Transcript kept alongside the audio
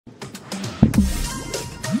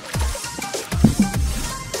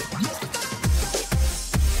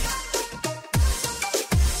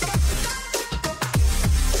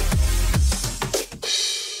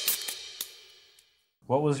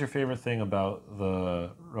what was your favorite thing about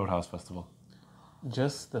the Roadhouse Festival?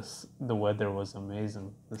 Just the weather was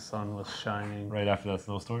amazing. The sun was shining. Right after that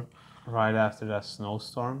snowstorm? Right after that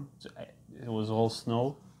snowstorm, it was all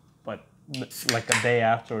snow, but like a day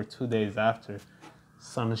after or 2 days after,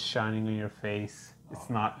 sun is shining on your face.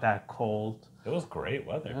 It's not that cold. It was great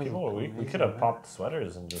weather. It was People, we amazing could have weather. popped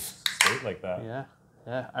sweaters and just stayed like that.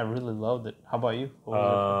 Yeah, I really loved it. How about you? What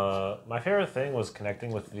was My favorite thing was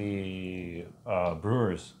connecting with the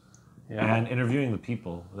brewers Yeah. and interviewing the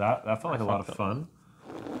people. That felt like a lot of fun.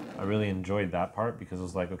 I really enjoyed that part because it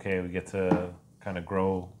was like, okay, we get to kind of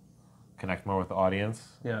connect more with the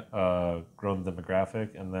audience, grow the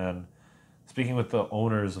demographic, and then speaking with the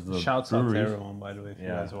owners of the Shouts breweries. out to everyone, by the way, if you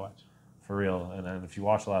guys watch. For real. And then if you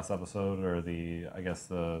watch the last episode or the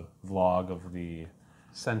vlog of the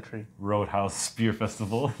Century. Roadhouse Beer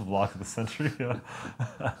Festival, vlog of the century.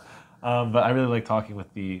 But I really like talking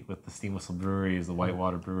with the Steam Whistle breweries, the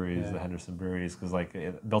Whitewater breweries, the Henderson breweries, because like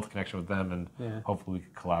it built a connection with them, and hopefully we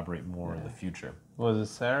could collaborate more in the future. Was it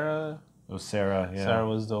Sarah? It was Sarah. Yeah. Sarah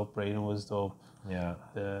was dope. Brayden was dope. Yeah.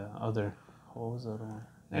 The other, what was the other one?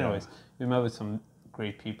 Anyways, we met with some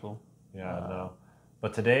great people. Yeah. No.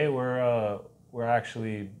 But today we're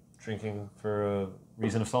actually drinking for a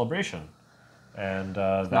reason of celebration. And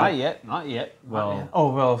not yet. Well,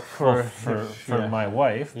 oh well, for my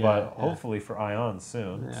wife, but yeah. hopefully for Ion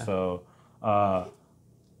soon. Yeah. So,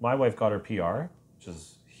 my wife got her PR, which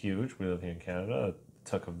is huge. We live here in Canada. It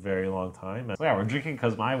took a very long time. And so yeah, we're drinking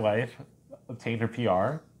because my wife obtained her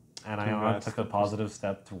PR, and Ion took a positive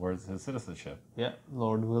step towards his citizenship. Yeah,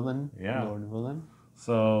 Lord willing. Yeah. Lord willing.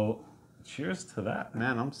 So, cheers to that.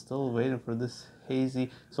 Man, I'm still waiting for this hazy.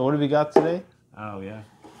 So what do we got today? Oh yeah.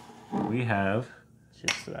 We have.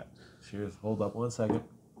 Cheers to that. Cheers. Hold up 1 second.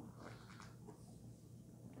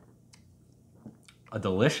 A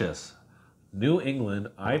delicious New England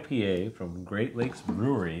IPA from Great Lakes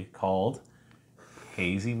Brewery called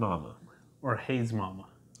Hazy Mama. Or Haze Mama.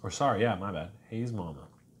 Or sorry, yeah, my bad. Haze Mama.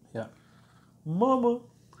 Yeah. Mama.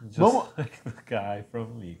 Just Mama. like the guy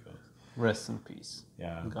from Migos. Rest in peace.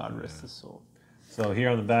 Yeah. God rest his soul. So here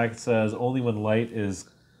on the back it says, only when light is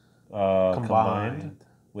combined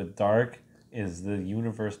with dark is the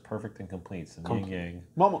universe perfect and complete. Some yin yang.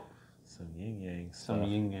 Mama. Some yin yang Some stuff.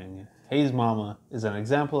 yin yang. Haze Mama is an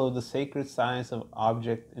example of the sacred science of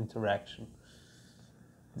object interaction.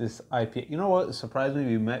 This IPA. You know what? It surprised me.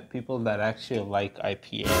 We met people that actually like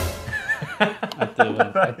IPA at the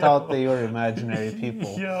event. I thought they were imaginary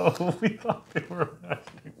people. Yo, we thought they were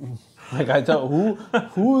imaginary. Like I thought,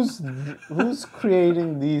 who's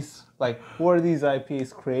creating these? Like, who are these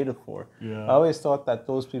IPAs created for? Yeah. I always thought that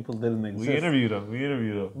those people didn't exist. We interviewed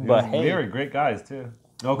them. But hey, they were great guys too.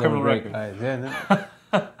 No they were criminal great record. guys. Yeah,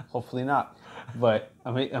 no. Hopefully not. But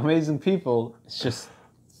amazing people. It's just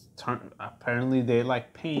apparently they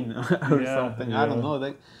like pain or something. I don't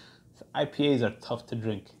know. IPAs are tough to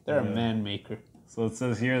drink. They're a man maker. So it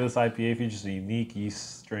says here, this IPA features a unique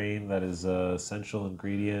yeast strain that is an essential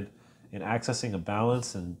ingredient in accessing a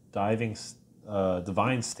balanced and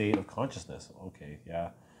divine state of consciousness. Okay, yeah.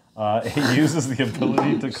 It uses the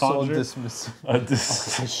ability to conjure a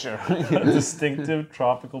distinctive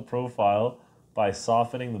tropical profile by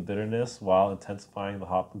softening the bitterness while intensifying the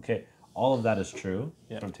hop bouquet. All of that is true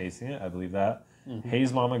from tasting it. I believe that. Mm-hmm.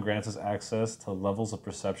 Haze Mama grants us access to levels of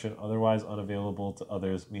perception otherwise unavailable to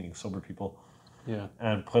others, meaning sober people. Yeah.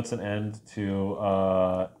 And puts an end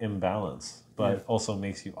to imbalance, but also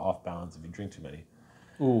makes you off balance if you drink too many.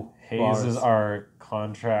 Ooh, Haze is our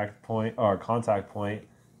contact point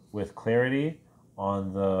with clarity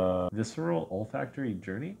on the visceral olfactory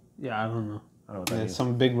journey. Yeah, I don't know. I don't know what that means.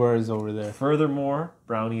 Some big words over there. Furthermore,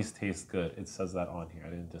 brownies taste good. It says that on here. I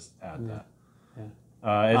didn't just add that. Yeah.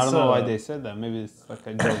 I don't know why they said that. Maybe it's like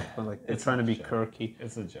a joke, but like they're trying to be quirky.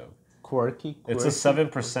 It's a joke. Quirky? It's a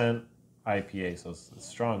 7% IPA, so it's a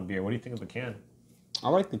strong beer. What do you think of the can? I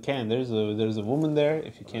like the can. There's a woman there.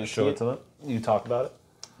 If you can't show see it to them. You talk about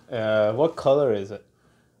it. What color is it?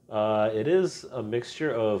 It is a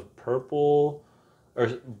mixture of purple,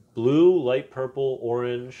 or blue, light purple,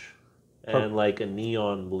 orange, and like a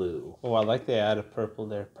neon blue. Oh, I like they added purple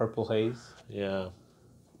there. Purple haze. Yeah.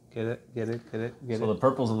 Get it. So the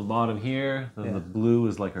purple's on the bottom here, then the blue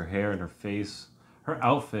is like her hair and her face. Her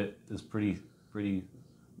outfit is pretty randy.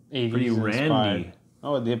 Inspired.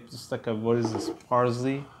 Oh, just like what is this?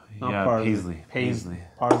 Parsley? Not parsley. Paisley.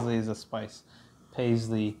 Parsley is a spice.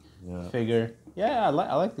 Paisley figure. Yeah, I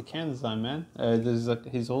like the can design, man. There's like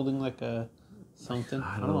he's holding like a something.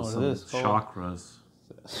 I don't know what it is. Chakras.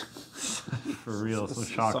 For real, some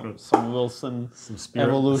chakras. Some Wilson. Some spirit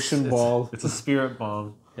evolution ball. It's a spirit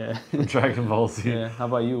bomb. Yeah. from Dragon Ball Z. Yeah. How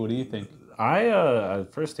about you? What do you think?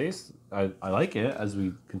 At first taste, I like it as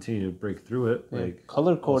we continue to break through it. Yeah. Like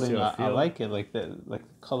Color coding, I I like it. Like the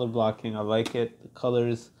color blocking, I like it. The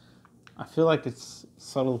colors, I feel like it's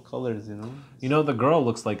subtle colors, you know. You know, the girl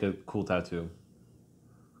looks like a cool tattoo.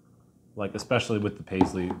 Like especially with the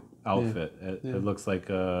paisley outfit, it looks like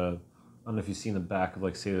I don't know if you've seen the back of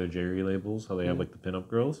like Sailor Jerry labels, how they have like the pinup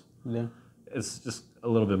girls. Yeah. It's just a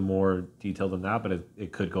little bit more detailed than that, but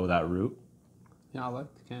it could go that route. Yeah, I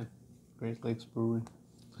like the can. Great Lakes Brewery.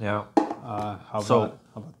 Yeah. How about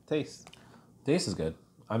the taste? Taste is good.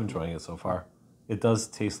 I'm enjoying it so far. It does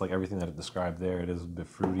taste like everything that it described there. It is a bit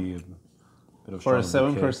fruity and a bit of For a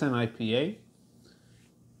strong 7% IPA,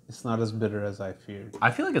 it's not as bitter as I feared.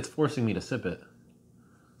 I feel like it's forcing me to sip it.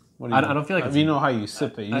 What do you I don't feel like it's... You know how you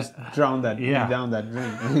sip it. You just drown that, you down that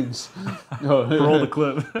drink. Roll the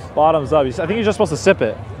clip. Bottoms up. I think you're just supposed to sip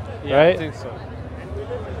it, right? I think so.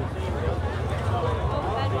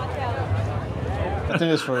 I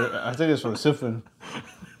think it's for sipping.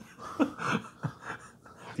 I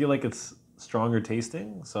feel like it's stronger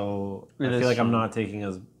tasting, so I feel like I'm not taking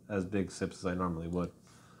as big sips as I normally would.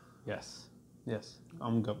 Yes.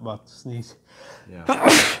 I'm about to sneeze. Yeah,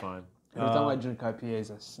 that's fine. Every time I drink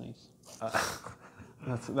IPAs, I sneeze.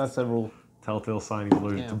 That's a rule. Telltale sign he's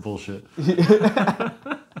allergic to bullshit.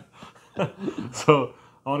 So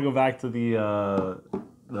I want to go back to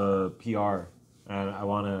the PR, and I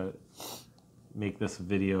want to make this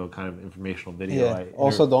video kind of informational video. Yeah.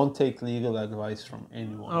 Also, don't take legal advice from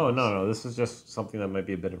anyone. Oh, no. This is just something that might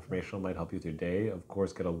be a bit informational, might help you with your day. Of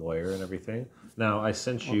course, get a lawyer and everything. Now, I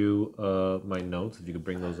sent you my notes, if you could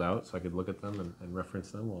bring those out so I could look at them and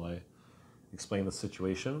reference them while I explain the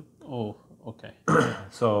situation. Oh, okay.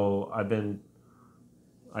 So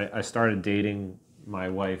I started dating my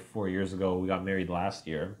wife 4 years ago. We got married last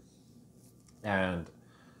year. And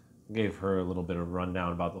gave her a little bit of a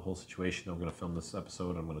rundown about the whole situation. I'm going to film this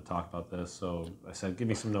episode. I'm going to talk about this. So I said, give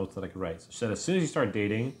me some notes that I could write. So she said, as soon as you start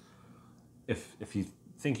dating, if you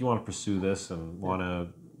think you want to pursue this and want to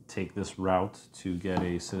take this route to get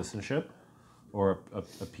a citizenship or a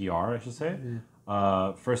PR, I should say,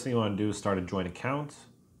 first thing you want to do is start a joint account,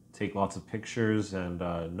 take lots of pictures, and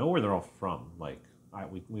know where they're all from. Like,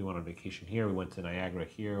 we went on vacation here, we went to Niagara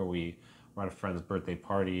here, we were at a friend's birthday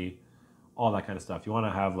party, all that kind of stuff. You want to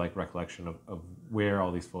have like recollection of where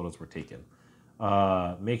all these photos were taken.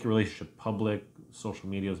 Make your relationship public. Social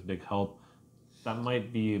media is a big help. That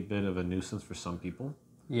might be a bit of a nuisance for some people.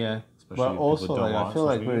 Yeah, especially but also like I feel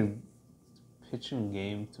like media. we're pitching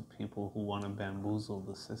game to people who want to bamboozle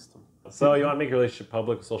the system. So you want to make your relationship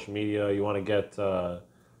public with social media. You want to get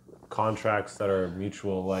contracts that are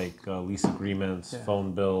mutual, like lease agreements,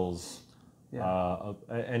 phone bills. Yeah.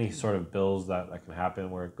 Any sort of bills that can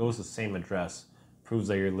happen where it goes to the same address, proves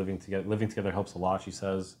that you're living together. Living together helps a lot, she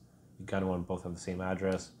says. You kind of want to both have the same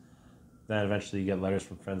address. Then eventually you get letters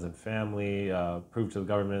from friends and family, prove to the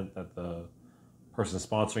government that the person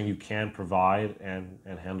sponsoring you can provide and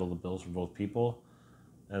handle the bills for both people.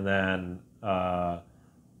 And then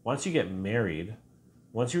once you get married,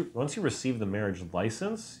 once you receive the marriage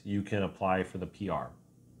license, you can apply for the PR.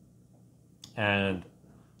 And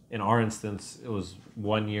in our instance, it was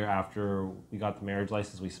 1 year after we got the marriage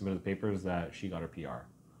license, we submitted the papers that she got her PR.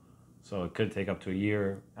 So it could take up to a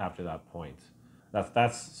year after that point.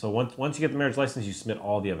 So once you get the marriage license, you submit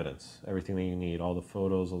all the evidence, everything that you need, all the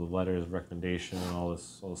photos, all the letters of recommendation, all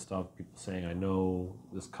this stuff. People saying, I know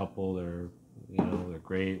this couple, they're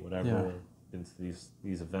great, whatever. Yeah. Been to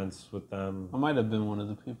these events with them. I might have been one of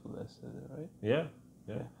the people that said it, right? Yeah.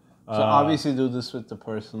 So obviously do this with the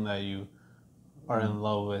person that you are in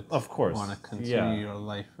love with. Of course. Want to continue your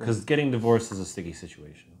life with. Because getting divorced is a sticky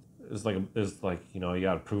situation. It's like you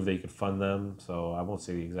got to prove that you could fund them. So I won't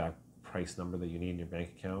say the exact price number that you need in your bank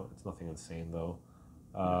account. It's nothing insane though.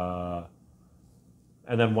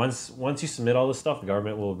 And then once you submit all this stuff, the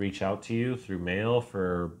government will reach out to you through mail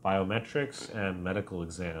for biometrics and medical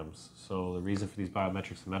exams. So the reason for these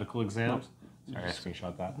biometrics and medical exams, sorry, I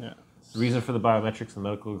screenshot that. Yeah. The reason for the biometrics and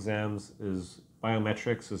medical exams is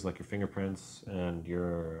biometrics is like your fingerprints and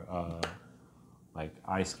your like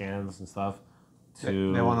eye scans and stuff. They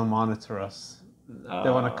want to monitor us. They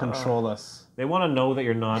want to control us. They want to know that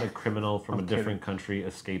you're not a criminal from a different country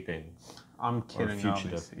escaping. I'm kidding.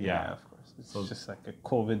 Fugitive. Yeah, of course. It's just like a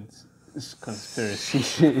COVID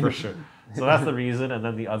conspiracy. For sure. So that's the reason. And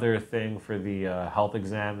then the other thing for the health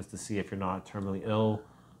exam is to see if you're not terminally ill,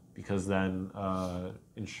 because then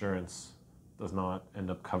insurance does not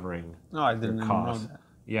end up covering No, I didn't your know costs. that.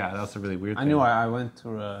 Yeah, that's a really weird thing. I knew I went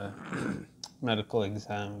through medical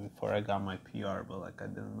exam before I got my PR, but like I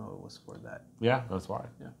didn't know it was for that. Yeah, that's why.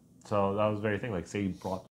 Yeah. So that was the very thing. Like, say you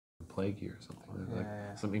brought plague here or something, like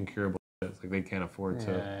some incurable shit. It's like they can't afford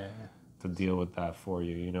to deal with that for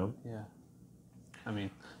you, you know? Yeah. I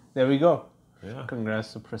mean, there we go. Yeah.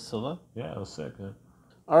 Congrats to Priscilla. Yeah, it was sick, man.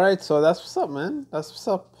 All right, so that's what's up, man. That's what's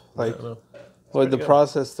up. Like, the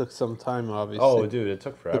process took some time, obviously. Oh, dude, it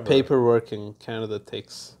took forever. The paperwork in Canada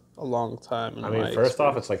takes a long time. I mean, first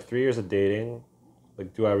off, it's like 3 years of dating.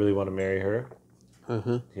 Like, do I really want to marry her?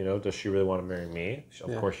 You know, does she really want to marry me?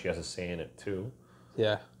 Of course, she has a say in it too.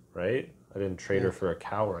 Yeah. Right? I didn't trade her for a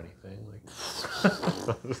cow or anything. Like,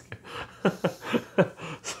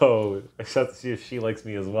 so except to see if she likes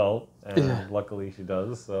me as well, and luckily she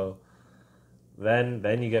does. So then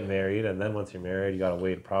you get married, and then once you're married, you gotta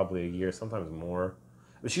wait probably a year, sometimes more.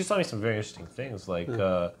 But she's telling me some very interesting things. Like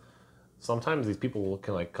sometimes these people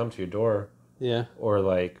can like come to your door, or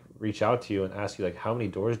like reach out to you and ask you like, how many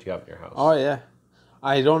doors do you have in your house? Oh yeah,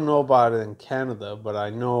 I don't know about it in Canada, but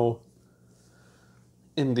I know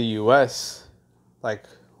in the U.S., like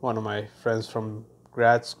one of my friends from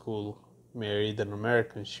grad school married an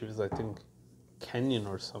American. She was, I think, Kenyan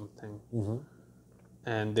or something.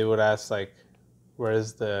 And they would ask like,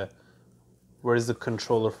 where's the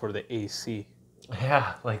controller for the AC?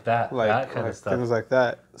 Yeah, like that. Like that kind of stuff. Things like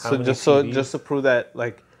that. How So just to prove that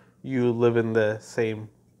like you live in the same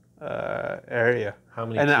area. How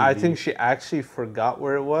many? And TVs? I think she actually forgot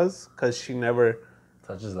where it was because she never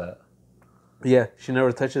touches that. Yeah, she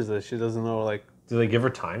never touches it. She doesn't know like. Do they give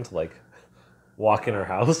her time to like walk in her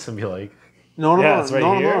house and be like, No, it's right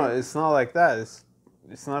here? No, it's not like that.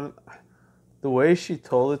 It's not. The way she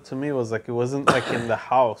told it to me was like it wasn't like in the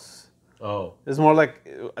house. Oh. It's more like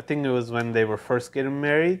I think it was when they were first getting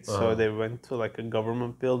married, so they went to like a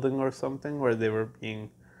government building or something where they were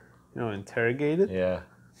being, interrogated. Yeah.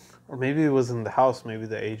 Or maybe it was in the house. Maybe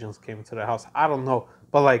the agents came to the house. I don't know,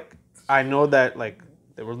 but like I know that like.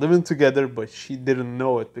 They were living together, but she didn't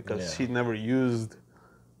know it because she never used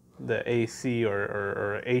the AC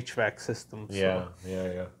or HVAC system. So.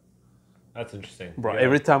 Yeah. That's interesting. Bro,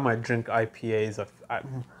 every time I drink IPAs,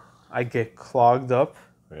 I get clogged up.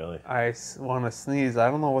 Really? I want to sneeze.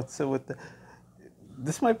 I don't know what's it with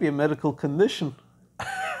this might be a medical condition.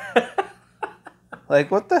 Like,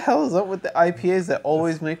 what the hell is up with the IPAs that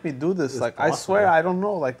always make me do this? Like, possible. I swear, I don't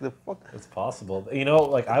know. Like, the fuck. It's possible. You know,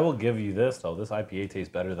 like, I will give you this, though. This IPA tastes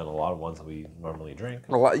better than a lot of ones that we normally drink.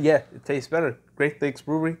 Yeah, it tastes better. Great Lakes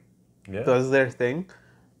Brewery does their thing.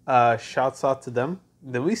 Shouts out to them.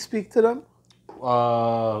 Did we speak to them?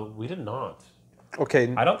 We did not.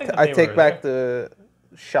 Okay. I don't think I take back the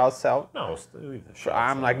shouts out. No, leave the shouts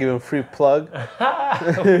I'm not giving a free plug.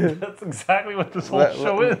 That's exactly what this whole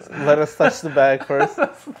show is. Let us touch the bag first.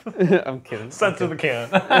 I'm kidding. Censor the can.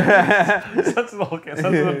 Censor the whole can.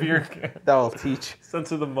 Censor the beer can. That'll teach.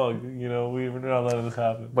 Censor the mug. We're not letting this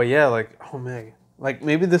happen. But yeah, like, oh man. Like,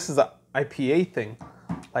 maybe this is an IPA thing.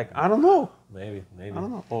 Like, I don't know. Maybe. I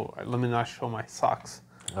don't know. Oh, let me not show my socks.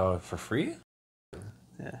 Oh, for free?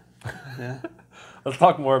 Yeah. Let's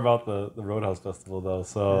talk more about the Roadhouse Festival, though.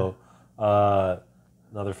 So,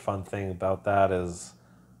 another fun thing about that is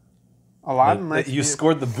a lot of nice. You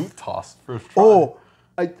scored the boot toss first try. Oh,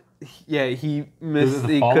 he missed.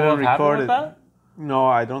 He couldn't record it. That? No,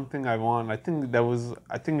 I don't think I won. I think it was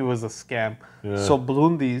a scam. Yeah. So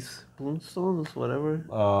Bloomstones, whatever.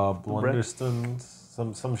 Blunderstones.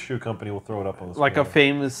 Some shoe company will throw it up on the screen. Like a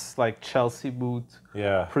famous Chelsea boot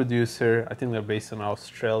producer. I think they're based in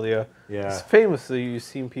Australia. Yeah. It's famous. So you've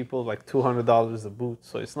seen people like $200 a boot.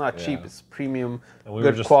 So it's not cheap. It's premium,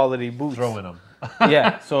 good quality boots. Throwing them.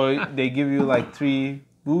 Yeah. So they give you 3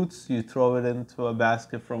 boots. You throw it into a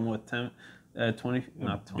basket from 20,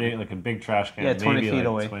 not 20. Like a big trash can. Yeah, 20 feet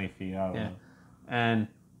away. 20 feet, I don't know. And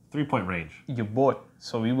 3-point range. You bought.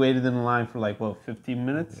 So we waited in line for 15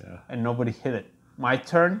 minutes and nobody hit it. My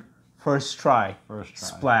turn, first try.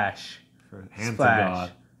 Splash. Hand Splash.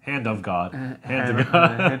 to God. Hand of God.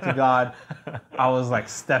 Hand to God. I was like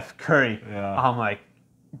Steph Curry. Yeah. I'm like,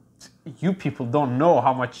 you people don't know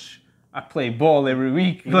how much I play ball every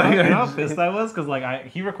week. You know how pissed I was? Because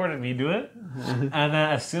he recorded me do it. And then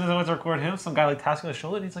as soon as I went to record him, some guy taps me on the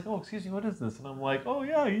shoulder and he's like, oh, excuse me, what is this? And I'm like, oh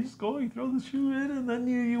yeah, you just go, you throw the shoe in and then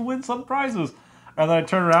you win some prizes. And then I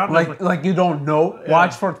turn around. Like you don't know? Yeah.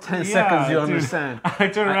 Watch for 10 seconds, you understand. I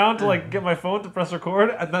turn around to get my phone to press record,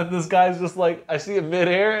 and then this guy's just I see it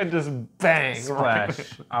midair and just bang.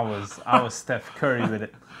 Splash. I was Steph Curry with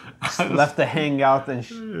it. Left the hangout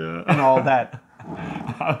and all that.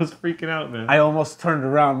 I was freaking out, man. I almost turned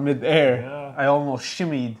around midair. Yeah. I almost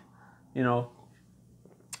shimmied,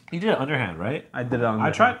 You did it underhand, right? I did it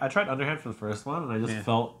underhand. I tried underhand for the first one, and I just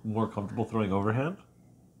felt more comfortable throwing overhand,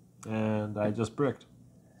 and I just bricked.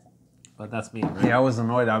 But that's me, right? Yeah, I was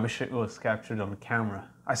annoyed. I wish it was captured on the camera.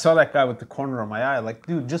 I saw that guy with the corner of my eye. Like,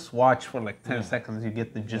 dude, just watch for like 10 seconds. You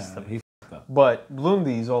get the gist of it. But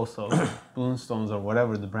Bloondies also, Bloonstones or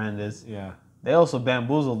whatever the brand is. Yeah. They also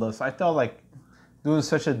bamboozled us. I felt like doing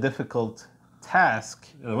such a difficult task.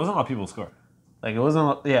 Yeah, there wasn't a lot of people score. Like, it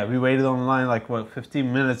wasn't, yeah, we waited online like, what,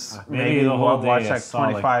 15 minutes? Maybe the whole day watched I like saw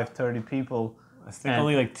 25, 30 people. I think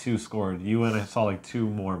only like 2 scored. You and I saw like 2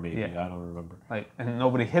 more maybe. Yeah. I don't remember. Like, and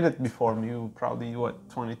nobody hit it before me. Probably, what,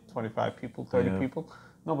 20, 25 people, 30 people?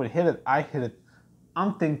 Nobody hit it. I hit it.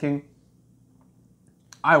 I'm thinking,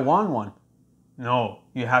 I won one. No,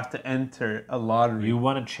 you have to enter a lottery. You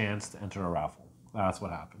won a chance to enter a raffle. That's what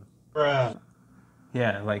happened. Bruh.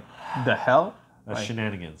 Yeah, like, the hell? That's like,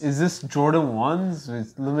 shenanigans. Is this Jordan 1s?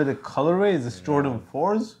 Is limited colorway? Is this Jordan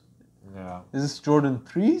 4s? Yeah. Is this Jordan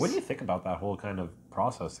 3s? What do you think about that whole kind of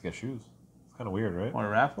process to get shoes? It's kind of weird, right? Or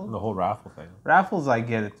raffle? The whole raffle thing. Raffles, I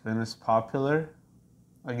get it. When it's popular,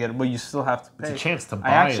 I get it. But you still have to pay. It's a chance to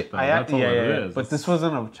buy it, though. That's all it is. But this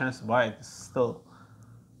wasn't a chance to buy it. This is still...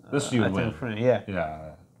 This you win. Yeah.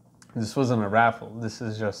 Yeah. This wasn't a raffle. This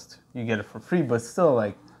is just, you get it for free. But still,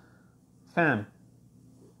 like, fam,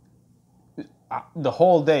 the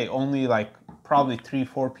whole day, only like probably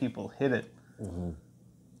 3-4 people hit it.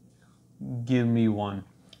 Give me one.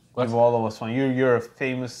 Give all of us one. You're a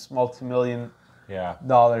famous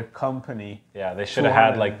multi-million-dollar company. Yeah, they should have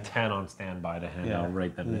had like 10 on standby to hand out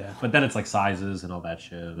right then. Yeah. But then it's like sizes and all that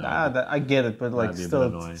shit. I get it, but like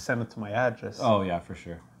still send it to my address. Oh yeah, for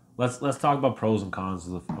sure. Let's talk about pros and cons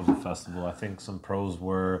of the festival. I think some pros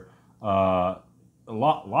were a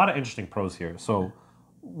lot of interesting pros here. So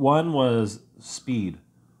one was speed.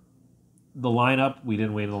 The lineup, we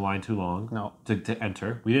didn't wait in the line too long. No. To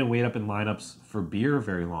enter. We didn't wait up in lineups for beer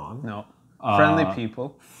very long. No. Friendly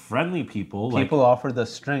people. Friendly people. People offered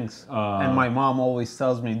us drinks. And my mom always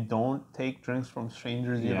tells me, don't take drinks from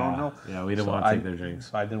strangers you don't know. Yeah, we didn't want to take their drinks.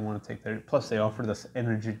 So I didn't want to take their... Plus, they offered us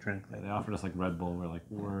energy drink. They offered us like Red Bull. We're like,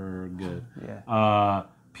 we're good. Yeah.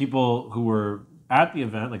 People who were at the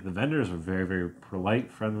event, like the vendors were very, very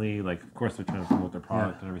polite, friendly. Like, of course, they're trying to promote their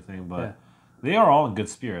product and everything, but they are all in good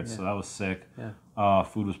spirits, so that was sick. Yeah.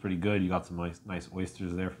 Food was pretty good. You got some nice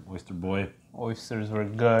oysters there from Oyster Boy. Oysters were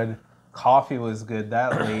good. Coffee was good.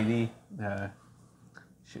 That lady,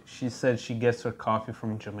 she said she gets her coffee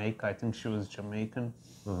from Jamaica. I think she was Jamaican.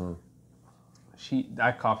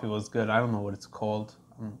 That coffee was good. I don't know what it's called.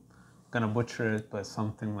 I'm gonna butcher it, but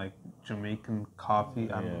something like Jamaican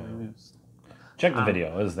coffee. I don't know. Maybe it was, check the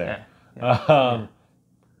video. It was there. Yeah.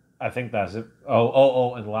 I think that's it.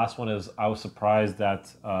 Oh, and the last one is I was surprised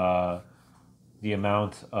at the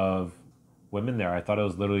amount of women there. I thought it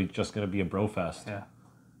was literally just going to be a bro fest. Yeah.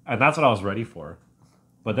 And that's what I was ready for.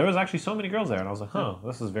 But there was actually so many girls there, and I was like,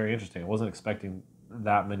 this is very interesting. I wasn't expecting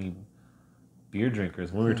that many beer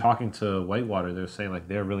drinkers. When we were talking to Whitewater, they were saying like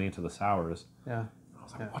they're really into the sours. Yeah. I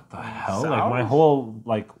was like, what the hell? Sours? Like my whole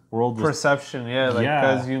world was... Perception,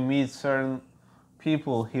 because you meet certain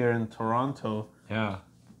people here in Toronto. Yeah.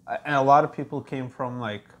 And a lot of people came from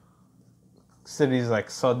like cities like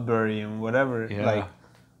Sudbury and whatever. Yeah. Like,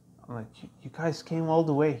 I'm like, you guys came all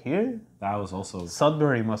the way here? That was also...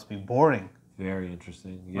 Sudbury must be boring. Very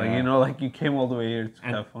interesting. Yeah. Like, like you came all the way here to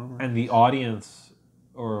have fun. Right? And the audience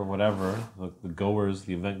or whatever, the goers,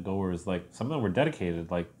 the event goers, like some of them were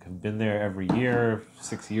dedicated, like have been there every year,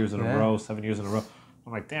 6 years in a row, 7 years in a row.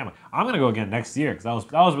 I'm like, damn, I'm gonna go again next year because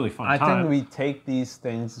that was really fun. I think we take these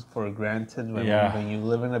things for granted when you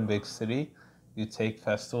live in a big city. You take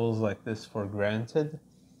festivals like this for granted,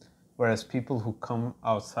 whereas people who come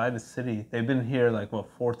outside the city, they've been here like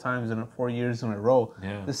 4 years in a row.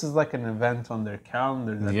 Yeah. This is like an event on their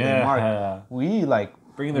calendar that they mark. We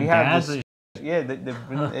bringing their dads. They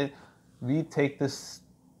bring it. We take these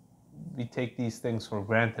things for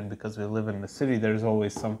granted because we live in the city. There's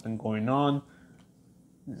always something going on.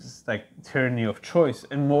 It's like tyranny of choice,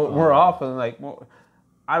 and more often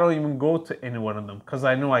I don't even go to any one of them because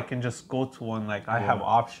I know I can just go to one. Like I have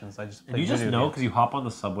options. I just play and you just know games. because you hop on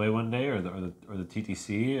the subway one day or the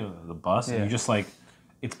TTC or the bus, and you just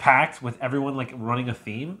it's packed with everyone like running a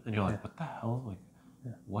theme, and you're like, what the hell? Like,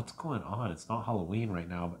 what's going on? It's not Halloween right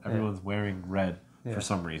now, but everyone's wearing red. For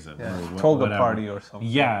some reason. Toga party or something.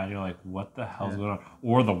 Yeah, and you're like, what the hell's going on?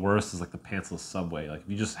 Or the worst is like the pantsless subway. Like if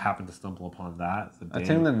you just happen to stumble upon that. I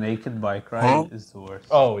think the naked bike ride is the worst.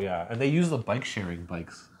 Oh yeah, and they use the bike sharing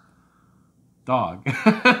bikes. Dog.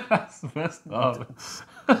 That's messed up.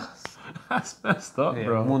 That's messed up,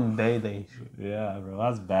 bro. One day they... Yeah, bro,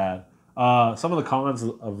 that's bad. Some of the comments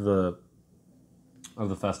of the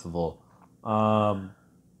festival. I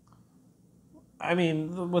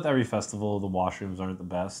mean, with every festival, the washrooms aren't the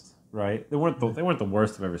best, right? They weren't the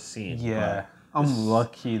worst I've ever seen. Yeah, I'm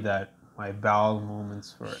lucky that my bowel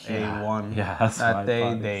movements were A1 that's that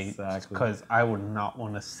day. exactly. Because I would not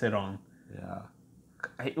want to sit on. Yeah.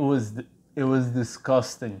 It was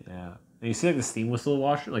disgusting. Yeah. And you see like the steam whistle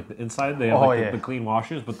washer, like the inside, they have the clean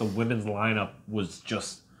washers, but the women's lineup was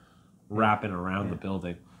just wrapping around the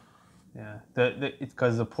building. Yeah,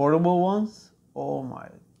 because the portable ones, oh my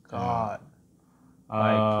god,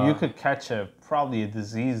 like you could catch probably a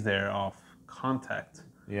disease there off contact.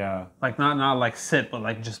 Yeah, like not like sit, but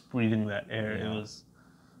like just breathing that air. Yeah. It was.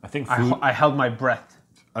 I think I held my breath.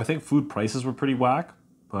 I think food prices were pretty whack,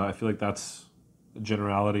 but I feel like that's a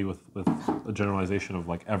generality with a generalization of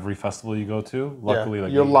like every festival you go to. Luckily,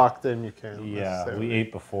 like you're locked in. You can't. Yeah, we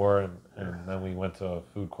ate before and then we went to a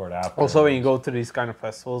food court after. Also, when you go to these kind of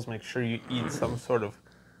festivals, make sure you eat some sort of.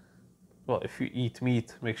 Well, if you eat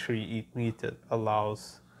meat, make sure you eat meat that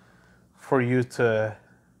allows for you to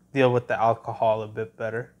deal with the alcohol a bit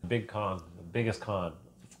better. The biggest con of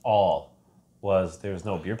all was there was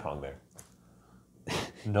no beer pong there.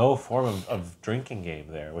 No form of drinking game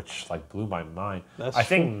there, which like blew my mind. I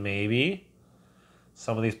think maybe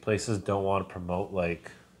some of these places don't want to promote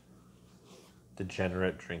like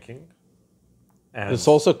degenerate drinking. And it's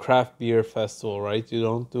also craft beer festival, right? You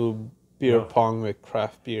don't do beer pong with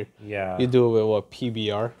craft beer. Yeah. You do it with what,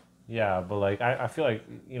 PBR? Yeah, but like I feel like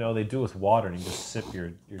they do it with water and you just sip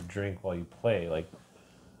your drink while you play. Like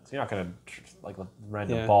so you're not gonna like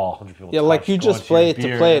random ball 100 people. Yeah, like you just play it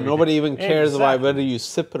to play it. Nobody even cares about whether you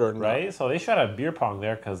sip it or not. Right? So they should have beer pong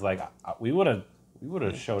there because like we would have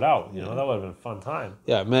showed out. You know, that would have been a fun time.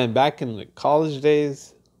 Yeah, man. Back in the college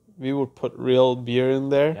days, we would put real beer in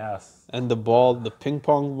there. Yes. And the ping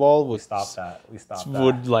pong ball would We stopped that.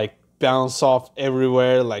 Would like bounce off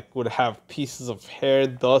everywhere. Like would have pieces of hair,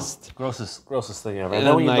 dust. Grossest thing ever. And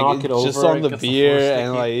then when you knock it over, just on the beer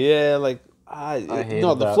and like.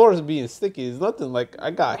 The floor is being sticky. It's nothing. Like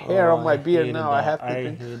I got hair on my beard now. I have to. I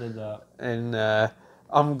hated that. And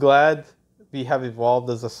I'm glad we have evolved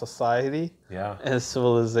as a society. Yeah. And a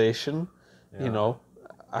civilization. Yeah.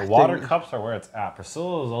 The water cups are where it's at.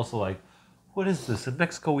 Priscilla was also like, "What is this? In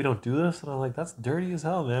Mexico, we don't do this." And I'm like, "That's dirty as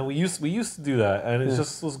hell, man. We used to do that, and it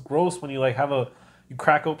just was gross when you like you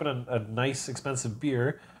crack open a nice expensive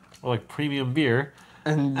beer or like premium beer."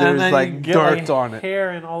 And there's like dirt on it. Hair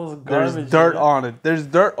and all this garbage. There's dirt on it. There's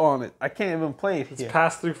dirt on it. I can't even play it here. It's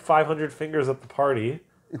passed through 500 fingers at the party.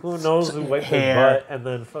 Who knows who wiped their butt and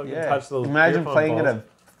then fucking touched those. Imagine playing at a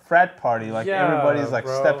frat party. Like everybody's like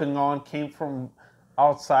stepping on. Came from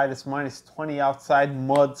outside. It's -20 outside.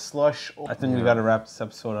 Mud, slush. I think we got to wrap this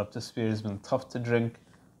episode up. This beer has been tough to drink.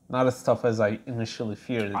 Not as tough as I initially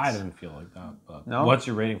feared. I didn't feel like that. But no? What's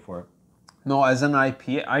your rating for it? No, as an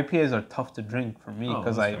IPA, IPAs are tough to drink for me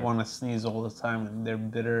because I want to sneeze all the time and they're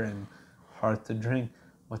bitter and hard to drink.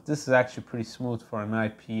 But this is actually pretty smooth for an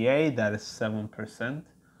IPA. That is 7%.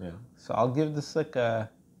 Yeah. So I'll give this like a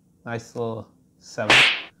nice little 7.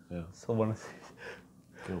 Yeah. So what?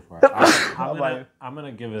 Go for it. I'm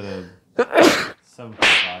gonna give it a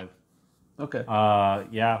 7.5. Okay.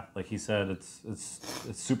 Yeah, like he said, it's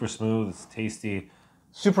super smooth. It's tasty.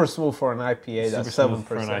 Super smooth for an IPA. That's 7%.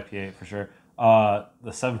 For an IPA for sure.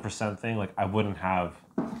 The 7% thing, like I wouldn't have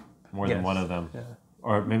more than one of them,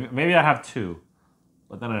 or maybe I'd have 2,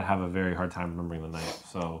 but then I'd have a very hard time remembering the night.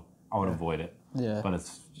 So I would avoid it. Yeah. But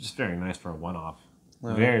it's just very nice for a one-off.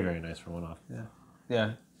 Very, very nice for a one-off. Yeah.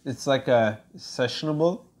 Yeah. It's like a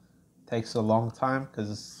sessionable. Takes a long time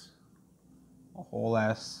because it's a whole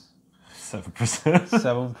ass 7%.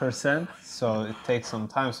 7%. So it takes some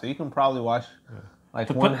time. So you can probably watch. Like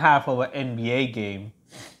one half of an NBA game.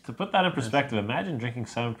 To put that in perspective, imagine drinking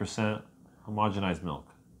 7% homogenized milk.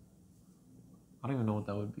 I don't even know what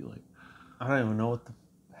that would be like. I don't even know what the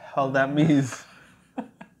hell that means.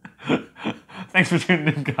 Thanks for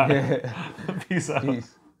tuning in, guys. Peace out.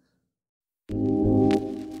 Peace.